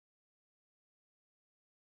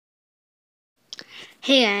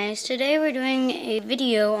Hey guys, today we're doing a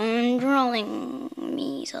video on drawing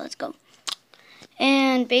me, so let's go.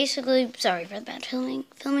 And basically, sorry for the bad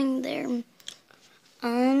filming there.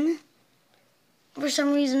 For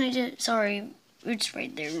some reason sorry, it's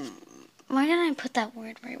right there. Why didn't I put that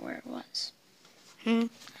word right where it was? I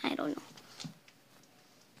don't know.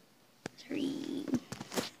 Sorry.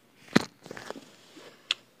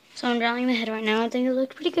 So I'm drawing the head right now. I think it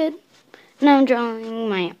looked pretty good. Now I'm drawing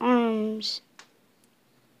my arms.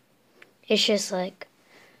 It's just like,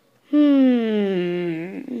 face.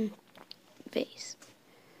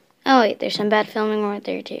 Oh wait, there's some bad filming right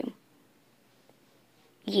there too.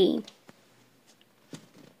 Yee.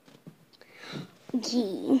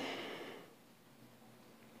 And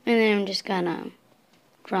then I'm just gonna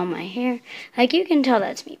draw my hair. Like, you can tell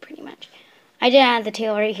that's me pretty much. I did add the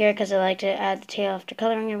tail right here because I like to add the tail after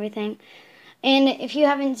coloring everything. And if you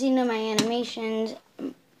haven't seen my animations,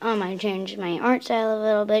 I changed my art style a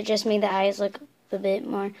little bit. Just made the eyes look a bit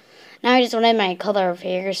more. Now I just wanted my color of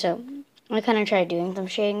hair, so I kind of tried doing some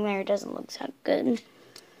shading there. It doesn't look so good,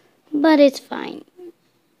 but it's fine.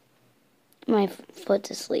 My foot's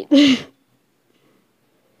asleep.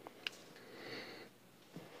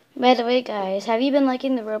 By the way, guys, have you been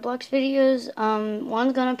liking the Roblox videos?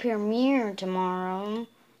 One's gonna premiere tomorrow,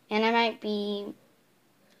 and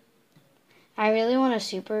I really want a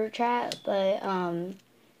super chat, but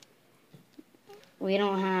we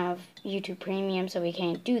don't have YouTube Premium, so we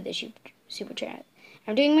can't do the super chat.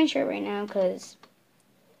 I'm doing my shirt right now because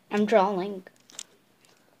I'm drawing.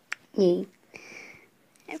 Yeah.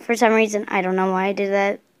 For some reason, I don't know why I did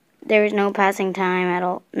that. There was no passing time at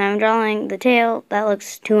all. Now I'm drawing the tail. That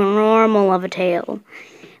looks too normal of a tail.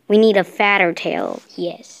 We need a fatter tail.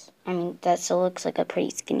 Yes. I mean, that still looks like a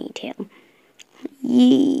pretty skinny tail.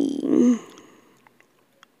 Yeah.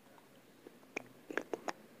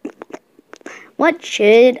 What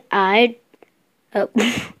should I... Oh.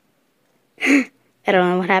 I don't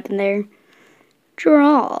know what happened there.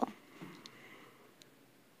 Draw.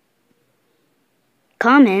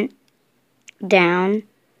 Comment down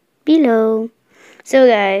below. So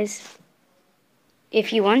guys,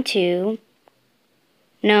 if you want to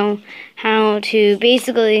know how to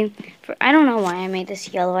basically, I don't know why I made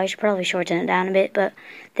this yellow. I should probably shorten it down a bit, but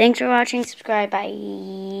thanks for watching. Subscribe.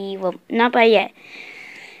 Bye. Well, not bye yet.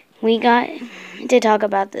 We got to talk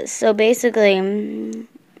about this. So basically,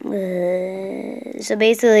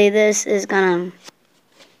 this is gonna,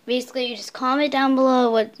 basically you just comment down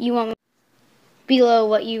below what you want me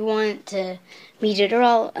to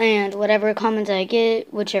draw, and whatever comments I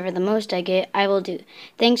get, whichever the most I get, I will do.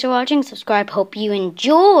 Thanks for watching. Subscribe. Hope you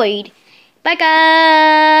enjoyed. Bye, guys.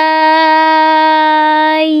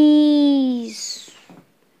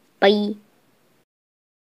 Bye.